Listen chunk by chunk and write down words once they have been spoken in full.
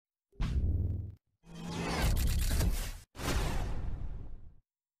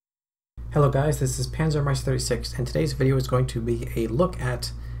Hello guys, this is Panzerwerk, and today's video is going to be a look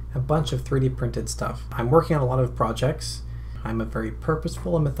at a bunch of 3D printed stuff. I'm working on a lot of projects. I'm a very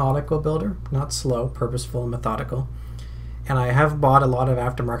purposeful and methodical builder, not slow, purposeful and methodical. And I have bought a lot of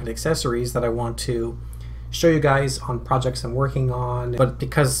aftermarket accessories that I want to show you guys on projects I'm working on. But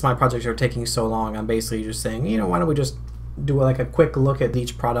because my projects are taking so long, I'm basically just saying, why don't we just do like a quick look at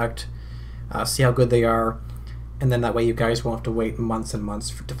each product, see how good they are, and then that way you guys won't have to wait months and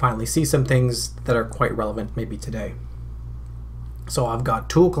months to finally see some things that are quite relevant maybe today. So I've got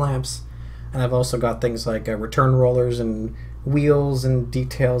tool clamps, and I've also got things like return rollers and wheels and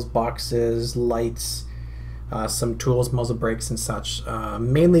details, boxes, lights, some tools, muzzle brakes and such.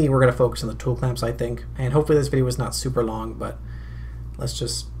 Mainly we're going to focus on the tool clamps, I think, and hopefully this video is not super long, but let's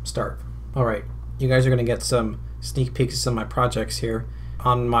just start. Alright, you guys are going to get some sneak peeks of my projects here.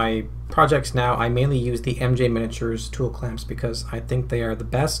 On my projects now, I mainly use the MJ Miniatures tool clamps because I think they are the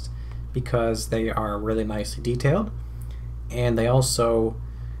best, because they are really nicely detailed and they also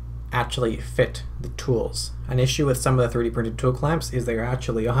actually fit the tools. An issue with some of the 3D printed tool clamps is they are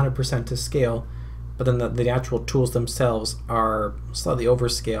actually 100% to scale, but then the actual tools themselves are slightly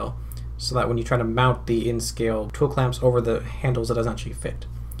overscale, so that when you try to mount the in-scale tool clamps over the handles, it doesn't actually fit.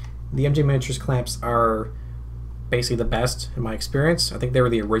 The MJ Miniatures clamps are basically the best in my experience. I think they were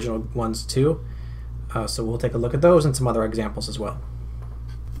the original ones too. So we'll take a look at those and some other examples as well.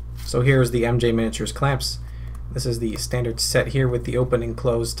 So here's the MJ Miniatures clamps. This is the standard set here with the open and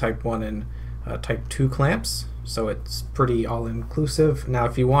closed type 1 and type 2 clamps. So it's pretty all-inclusive. Now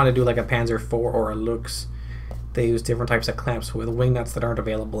if you want to do like a Panzer 4 or a Lux, they use different types of clamps with wing nuts that aren't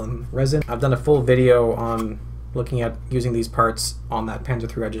available in resin. I've done a full video on looking at using these parts on that Panzer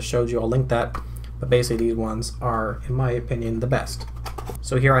 3 I just showed you. I'll link that. But basically these ones are, in my opinion, the best.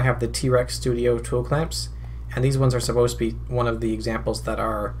 So here I have the T-Rex Studio tool clamps, and these ones are supposed to be one of the examples that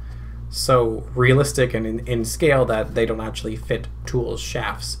are so realistic and in scale that they don't actually fit tool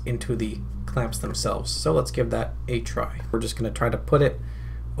shafts into the clamps themselves. So let's give that a try. We're just going to try to put it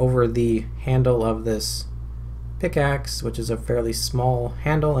over the handle of this pickaxe, which is a fairly small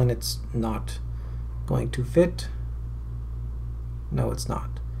handle, and it's not going to fit. No, it's not.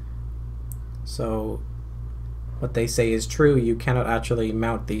 So what they say is true. You cannot actually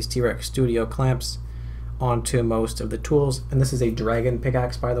mount these T-Rex Studio clamps onto most of the tools. And this is a Dragon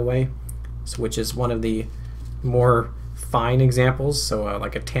pickaxe, by the way, so which is one of the more fine examples. So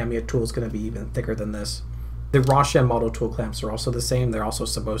like a Tamiya tool is going to be even thicker than this. The RochM model tool clamps are also the same. They're also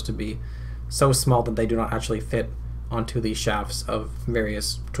supposed to be so small that they do not actually fit onto the shafts of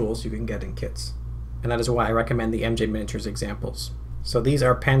various tools you can get in kits. And that is why I recommend the MJ Miniatures examples. So these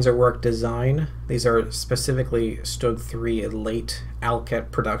are Panzerwerk design. These are specifically Stug 3 late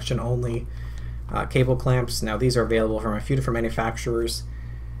Alcat production only cable clamps. Now these are available from a few different manufacturers.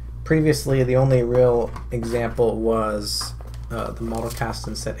 Previously the only real example was the Model Cast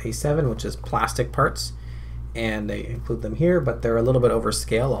and Set A7, which is plastic parts, and they include them here, but they're a little bit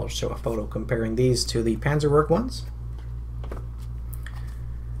overscale. I'll show a photo comparing these to the Panzerwerk ones.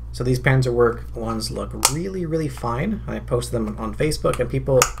 So these Panzerwerk ones look really, really fine. I posted them on Facebook, and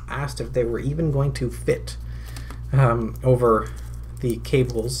people asked if they were even going to fit over the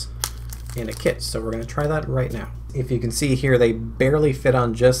cables in a kit. So we're going to try that right now. If you can see here, they barely fit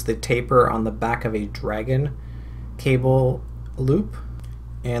on just the taper on the back of a Dragon cable loop.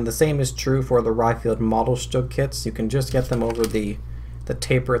 And the same is true for the Ryfield model Stug kits. You can just get them over the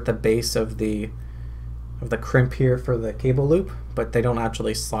taper at the base of the crimp here for the cable loop, but they don't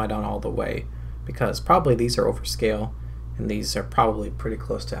actually slide on all the way because probably these are overscale and these are probably pretty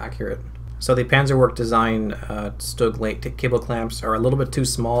close to accurate. So the Panzerwerk design Stug late cable clamps are a little bit too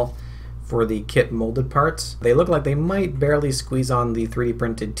small for the kit molded parts. They look like they might barely squeeze on the 3D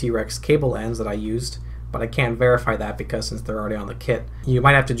printed T-Rex cable ends that I used, but I can't verify that because since they're already on the kit. You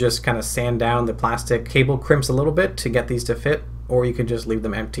might have to just kind of sand down the plastic cable crimps a little bit to get these to fit, or you can just leave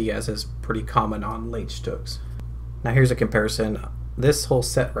them empty, as is pretty common on late Stugs. Now here's a comparison. This whole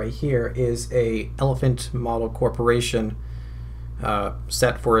set right here is a Elefant Model Corporation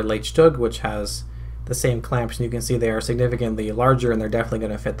set for a late Stug, which has the same clamps, and you can see they are significantly larger, and they're definitely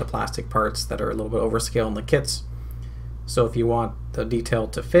going to fit the plastic parts that are a little bit overscale in the kits. So if you want the detail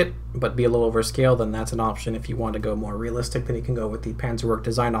to fit but be a little overscale, then that's an option. If you want to go more realistic, then you can go with the Panzerwerk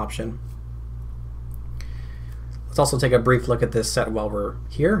design option. Let's also take a brief look at this set while we're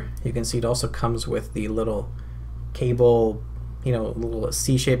here. You can see it also comes with the little cable, little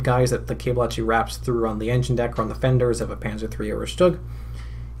C-shaped guys that the cable actually wraps through on the engine deck or on the fenders of a Panzer 3 or a Stug.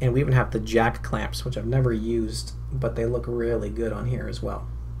 And we even have the jack clamps, which I've never used, but they look really good on here as well.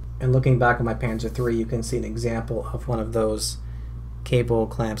 And looking back at my Panzer 3, you can see an example of one of those cable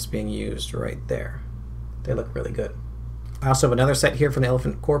clamps being used right there. They look really good. I also have another set here from the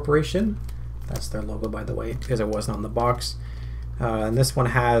Elefant Corporation. That's their logo, by the way, because it wasn't on the box. And this one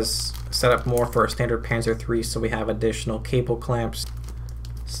has set up more for a standard Panzer III, so we have additional cable clamps,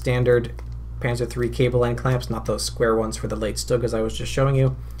 standard Panzer III cable end clamps, not those square ones for the late Stug as I was just showing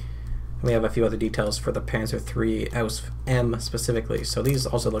you. And we have a few other details for the Panzer III Aus M specifically, so these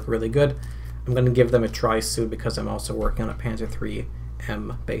also look really good. I'm going to give them a try soon because I'm also working on a Panzer III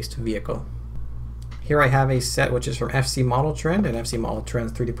M based vehicle. Here I have a set which is from FC Model Trend, and FC Model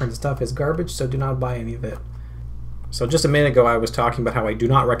Trend's 3D printed stuff is garbage, so do not buy any of it. So just a minute ago I was talking about how I do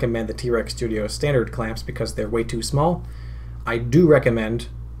not recommend the T-Rex Studio standard clamps because they're way too small. I do recommend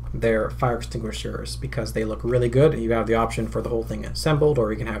their fire extinguishers because they look really good. You have the option for the whole thing assembled,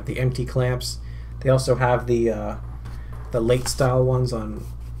 or you can have the empty clamps. They also have the late style ones on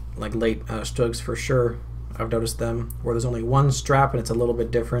like late Stugs for sure. I've noticed them where there's only one strap and it's a little bit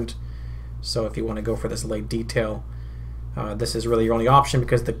different. So if you want to go for this late detail, this is really your only option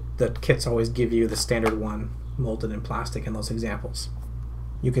because the kits always give you the standard one molded in plastic in those examples.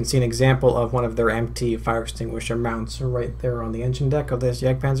 You can see an example of one of their empty fire extinguisher mounts right there on the engine deck of this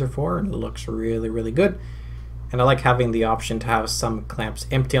Jagdpanzer IV, and it looks really, really good. And I like having the option to have some clamps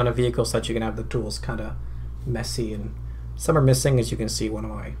empty on a vehicle so that you can have the tools kind of messy, and some are missing. As you can see, one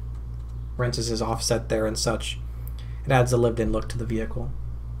of my wrenches is offset there and such. It adds a lived-in look to the vehicle.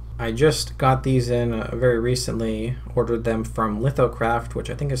 I just got these in very recently, ordered them from Lithocraft, which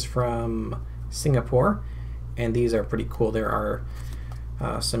I think is from Singapore, and these are pretty cool. There are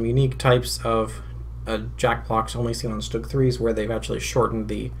some unique types of jack blocks only seen on Stug 3s where they've actually shortened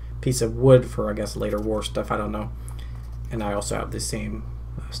the piece of wood for, I guess, later war stuff, I don't know. And I also have the same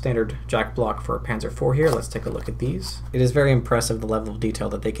standard jack block for Panzer IV here. Let's take a look at these. It is very impressive the level of detail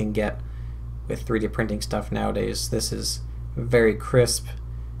that they can get with 3D printing stuff nowadays. This is very crisp.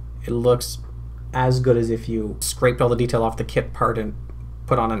 It looks as good as if you scraped all the detail off the kit part and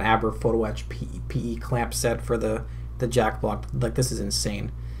put on an Aber photo etch PE clamp set for the jack block. Like, this is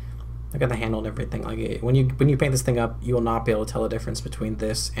insane. Look at the handle and everything. Like, when you paint this thing up, you will not be able to tell the difference between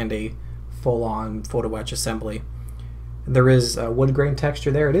this and a full-on photo etch assembly. There is a wood grain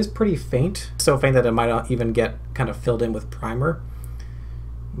texture there. It is pretty faint, so faint that it might not even get kind of filled in with primer.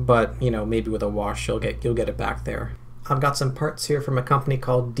 But you know, maybe with a wash, you'll get it back there. I've got some parts here from a company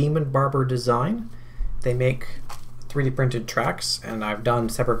called Demon Barber Design. They make 3D printed tracks, and I've done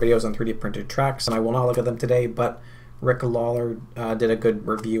separate videos on 3D printed tracks, and I will not look at them today, but Rick Lawler did a good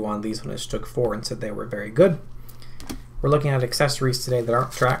review on these on his Stug 4 and said they were very good. We're looking at accessories today that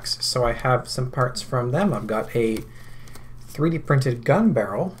aren't tracks, so I have some parts from them. I've got a 3D printed gun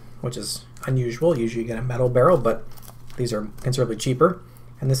barrel, which is unusual. Usually you get a metal barrel, but these are considerably cheaper.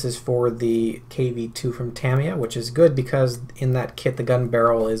 And this is for the KV2 from Tamiya, which is good because in that kit the gun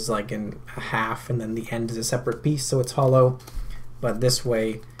barrel is like in half and then the end is a separate piece, so it's hollow. But this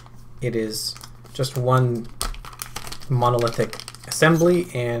way it is just one monolithic assembly,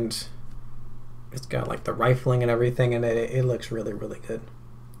 and it's got like the rifling and everything, and it looks really, really good.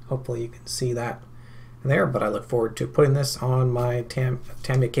 Hopefully you can see that there, but I look forward to putting this on my Tamiya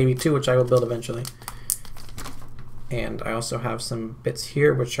KV2, which I will build eventually. And I also have some bits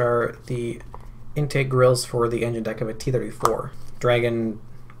here, which are the intake grills for the engine deck of a T-34. Dragon,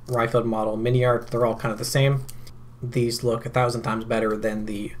 rifled model, mini art, they're all kind of the same. These look 1,000 times better than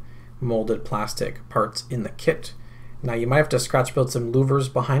the molded plastic parts in the kit. Now you might have to scratch build some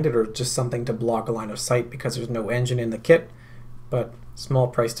louvers behind it or just something to block a line of sight because there's no engine in the kit, but small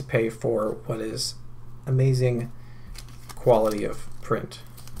price to pay for what is amazing quality of print.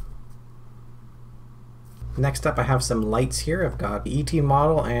 Next up I have some lights here. I've got the ET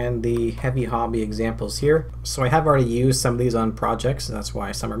model and the Heavy Hobby examples here. So I have already used some of these on projects, and that's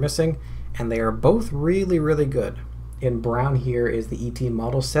why some are missing, and they are both really, really good. In brown here is the ET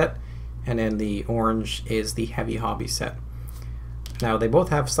model set, and in the orange is the Heavy Hobby set. Now they both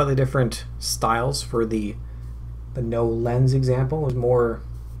have slightly different styles. For the no lens example, there's more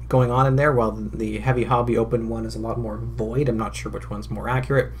going on in there, while the Heavy Hobby open one is a lot more void. I'm not sure which one's more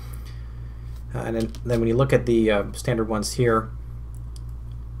accurate. And then when you look at the standard ones here,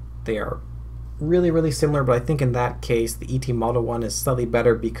 they are really, really similar, but I think in that case the ET model one is slightly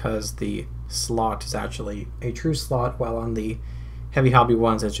better because the slot is actually a true slot, while on the Heavy Hobby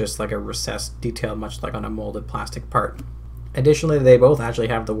ones it's just like a recessed detail, much like on a molded plastic part. Additionally, they both actually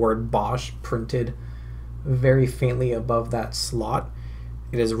have the word Bosch printed very faintly above that slot.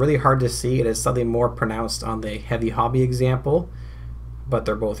 It is really hard to see. It is slightly more pronounced on the Heavy Hobby example, but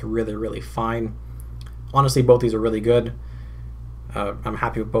they're both really, really fine. Honestly, both these are really good. I'm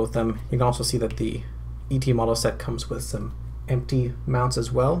happy with both of them. You can also see that the ET model set comes with some empty mounts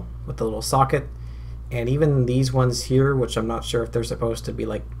as well with the little socket. And even these ones here, which I'm not sure if they're supposed to be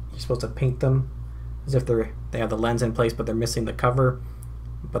like, you're supposed to paint them as if they have the lens in place, but they're missing the cover.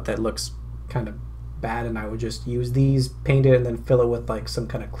 But that looks kind of bad, and I would just use these, paint it, and then fill it with like some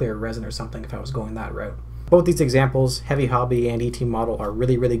kind of clear resin or something if I was going that route. Both these examples, Heavy Hobby and ET Model, are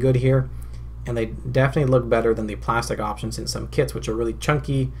really, really good here, and they definitely look better than the plastic options in some kits, which are really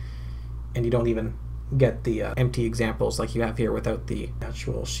chunky, and you don't even get the empty examples like you have here without the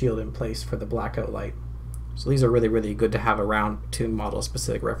actual shield in place for the blackout light. So these are really, really good to have around to model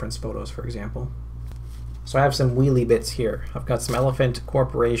specific reference photos, for example. So I have some wheelie bits here. I've got some Elefant,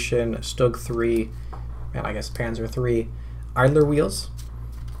 Corporation, Stug 3, and I guess Panzer 3 idler wheels.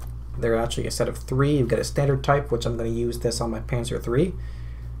 They're actually a set of 3. You've got a standard type, which I'm going to use this on my Panzer 3.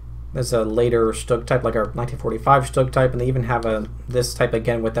 There's a later Stug type, like our 1945 Stug type, and they even have this type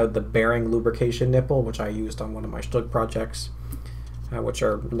again without the bearing lubrication nipple, which I used on one of my Stug projects, which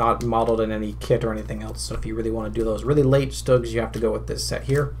are not modeled in any kit or anything else. So if you really want to do those really late Stugs, you have to go with this set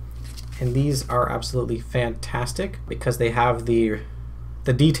here. And these are absolutely fantastic because they have the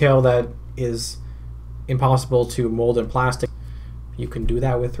detail that is impossible to mold in plastic. You can do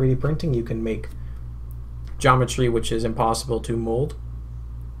that with 3D printing. You can make geometry which is impossible to mold.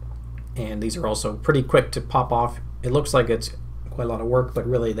 And these are also pretty quick to pop off. It looks like it's quite a lot of work, but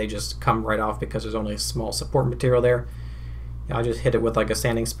really they just come right off because there's only a small support material there. I just hit it with like a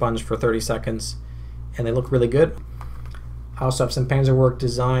sanding sponge for 30 seconds and they look really good. I also have some Panzerwerk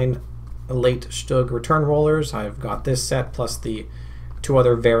design late Stug return rollers. I've got this set plus the 2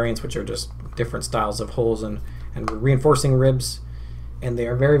 other variants, which are just different styles of holes and reinforcing ribs, and they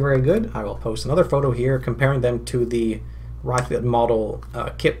are very, very good. I will post another photo here comparing them to the RochM model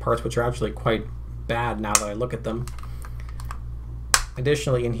kit parts, which are actually quite bad now that I look at them.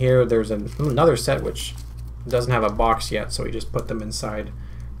 Additionally, in here there's another set which doesn't have a box yet, so we just put them inside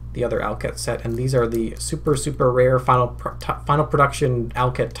the other Alket set, and these are the super, super rare final production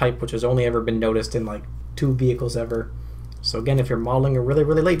Alket type, which has only ever been noticed in like 2 vehicles ever. So again, if you're modeling a really,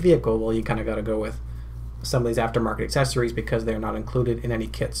 really late vehicle, well, you kind of got to go with some of these aftermarket accessories because they're not included in any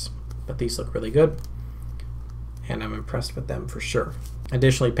kits. But these look really good, and I'm impressed with them for sure.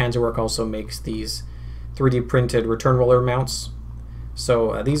 Additionally, Panzerwerk also makes these 3D printed return roller mounts.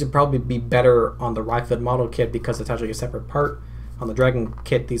 So these would probably be better on the RochM model kit because it's actually a separate part. On the Dragon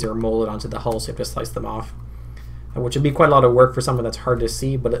kit, these are molded onto the hull, so you have to slice them off, which would be quite a lot of work for someone that's hard to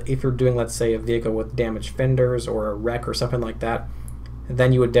see. But if you're doing, let's say, a vehicle with damaged fenders or a wreck or something like that,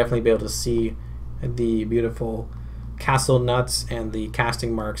 then you would definitely be able to see the beautiful castle nuts and the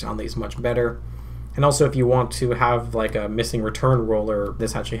casting marks on these much better. And also, if you want to have like a missing return roller,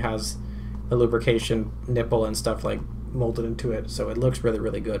 this actually has the lubrication nipple and stuff like molded into it, so it looks really,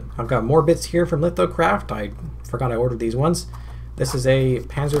 really good. I've got more bits here from Lithocraft. I forgot I ordered these ones. This is a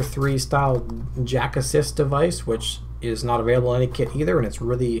Panzer 3 style jack assist device, which is not available in any kit either, and it's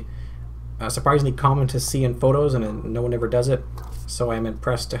really surprisingly common to see in photos, and no one ever does it. So I'm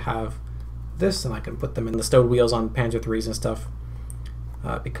impressed to have this, and I can put them in the stowed wheels on Panzer 3s and stuff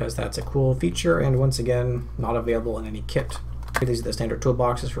because that's a cool feature, and once again, not available in any kit. These are the standard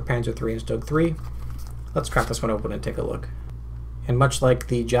toolboxes for Panzer 3 and Stug 3. Let's crack this one open and take a look. And much like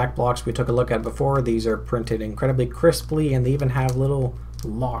the jack blocks we took a look at before, these are printed incredibly crisply, and they even have little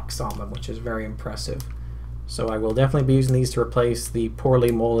locks on them, which is very impressive. So I will definitely be using these to replace the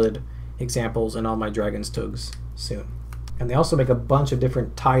poorly molded examples in all my Dragon Stugs soon. And they also make a bunch of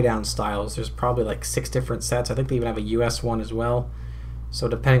different tie-down styles. There's probably like 6 different sets. I think they even have a US one as well. So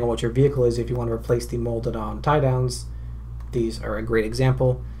depending on what your vehicle is, if you want to replace the molded on tie-downs, these are a great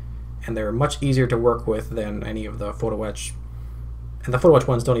example. And they're much easier to work with than any of the photo etch. And the photo etch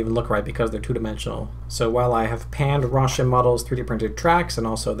ones don't even look right because they're 2-dimensional. So while I have panned RochM models 3D printed tracks and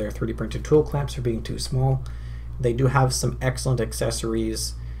also their 3D printed tool clamps for being too small, they do have some excellent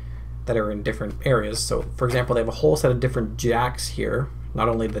accessories that are in different areas. So for example, they have a whole set of different jacks here. Not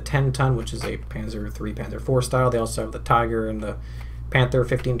only the 10-ton, which is a Panzer 3, Panzer 4 style, they also have the Tiger and the Panther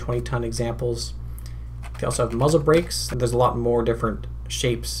 15-20 ton examples. They also have muzzle brakes. There's a lot more different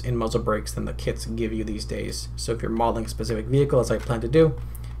shapes in muzzle brakes than the kits give you these days. So if you're modeling a specific vehicle, as I plan to do,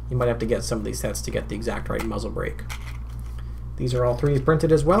 you might have to get some of these sets to get the exact right muzzle brake. These are all 3D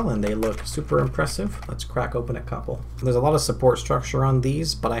printed as well, and they look super impressive. Let's crack open a couple. There's a lot of support structure on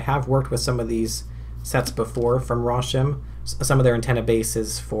these, but I have worked with some of these sets before from RochM, some of their antenna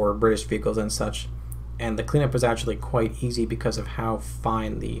bases for British vehicles and such, and the cleanup was actually quite easy because of how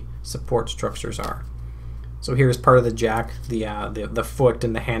fine the support structures are. So here's part of the jack, the foot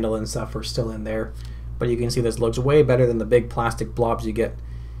and the handle and stuff are still in there, but you can see this looks way better than the big plastic blobs you get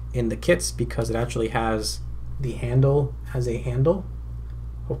in the kits because it actually has the handle as a handle.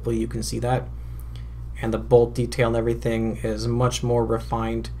 Hopefully you can see that. And the bolt detail and everything is much more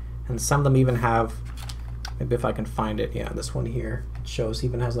refined. And some of them even have, maybe if I can find it, yeah, this one here, it shows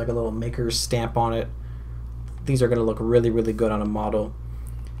even has like a little maker's stamp on it. These are going to look really, really good on a model,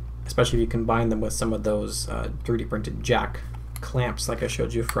 especially if you combine them with some of those 3D printed jack clamps like I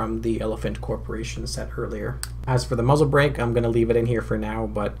showed you from the Elefant Corporation set earlier. As for the muzzle brake, I'm going to leave it in here for now,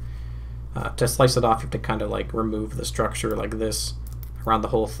 but to slice it off you have to kind of like remove the structure like this around the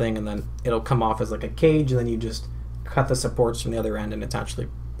whole thing, and then it'll come off as like a cage, and then you just cut the supports from the other end, and it's actually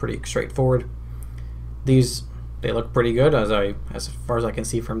pretty straightforward. These, they look pretty good as far as I can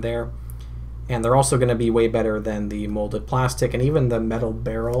see from there, and they're also going to be way better than the molded plastic and even the metal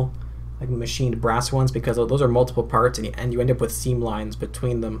barrel, like machined brass ones, because those are multiple parts and you end up with seam lines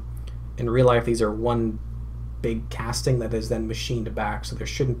between them. In real life, these are one big casting that is then machined back, so there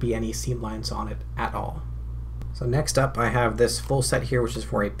shouldn't be any seam lines on it at all. So next up, I have this full set here, which is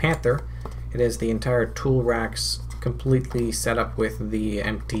for a Panther. It is the entire tool racks completely set up with the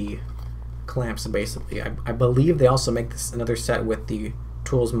empty clamps, basically. I believe they also make this another set with the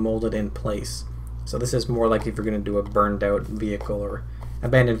tools molded in place. So this is more like if you're going to do a burned out vehicle or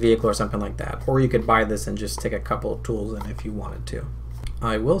abandoned vehicle or something like that. Or you could buy this and just take a couple of tools in if you wanted to.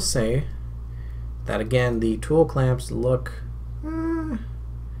 I will say that again, the tool clamps look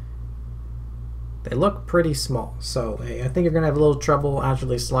they look pretty small, so I think you're gonna have a little trouble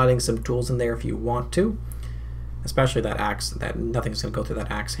actually sliding some tools in there if you want to, especially that axe. That nothing's gonna go through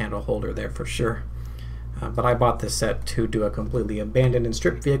that axe handle holder there for sure. But I bought this set to do a completely abandoned and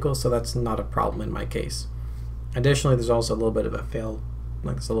stripped vehicle, so that's not a problem in my case. Additionally, there's also a little bit of a fail,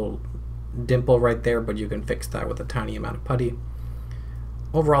 like it's a little dimple right there, but you can fix that with a tiny amount of putty.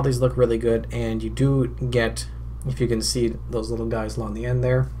 Overall, these look really good, and you do get, if you can see those little guys along the end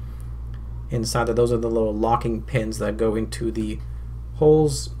there, inside of those are the little locking pins that go into the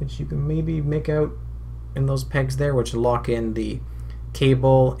holes, which you can maybe make out in those pegs there, which lock in the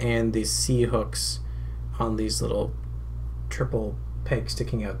cable and the C hooks on these little triple pegs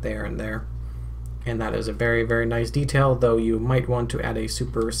sticking out there and there. And that is a very, very nice detail, though you might want to add a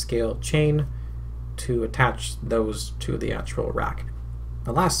super scale chain to attach those to the actual rack.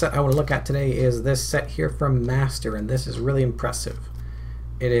 The last set I want to look at today is this set here from Master, and this is really impressive.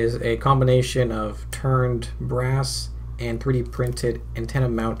 It is a combination of turned brass and 3D printed antenna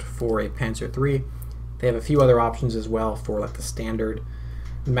mount for a Panzer III. They have a few other options as well for like the standard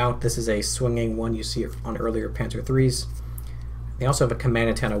mount. This is a swinging one you see on earlier Panzer IIIs. They also have a command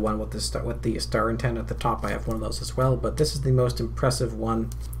antenna one with the star antenna at the top. I have one of those as well, but this is the most impressive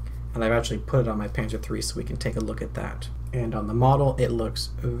one, and I've actually put it on my Panzer III so we can take a look at that. And on the model, it looks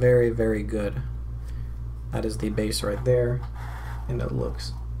very, very good. That is the base right there, and it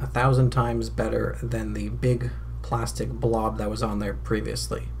looks 1,000 times better than the big plastic blob that was on there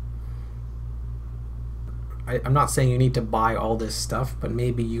previously. I'm not saying you need to buy all this stuff, but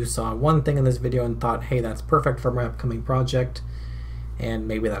maybe you saw one thing in this video and thought, hey, that's perfect for my upcoming project, and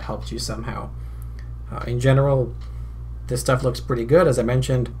maybe that helped you somehow. In general, this stuff looks pretty good. As I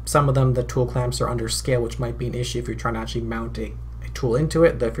mentioned, some of them, the tool clamps are under scale, which might be an issue if you're trying to actually mount a tool into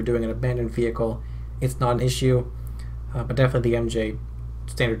it. Though if you're doing an abandoned vehicle, it's not an issue. But definitely the MJ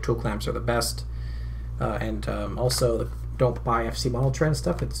standard tool clamps are the best. Also, don't buy FC Model Trend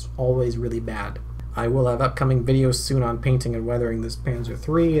stuff. It's always really bad. I will have upcoming videos soon on painting and weathering this Panzer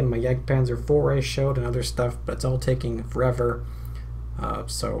III and my Panzer IV I showed and other stuff, but it's all taking forever.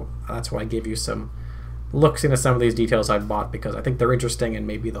 So that's why I gave you some looks into some of these details I bought, because I think they're interesting and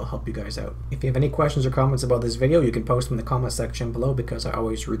maybe they'll help you guys out. If you have any questions or comments about this video, you can post them in the comment section below, because I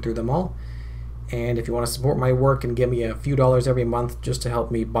always read through them all. And if you want to support my work and give me a few dollars every month just to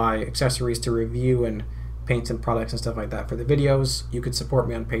help me buy accessories to review and paints and products and stuff like that for the videos, you could support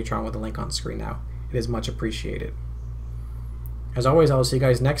me on Patreon with the link on screen now. It is much appreciated. As always, I will see you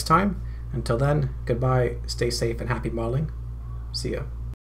guys next time. Until then, goodbye, stay safe, and happy modeling. See ya.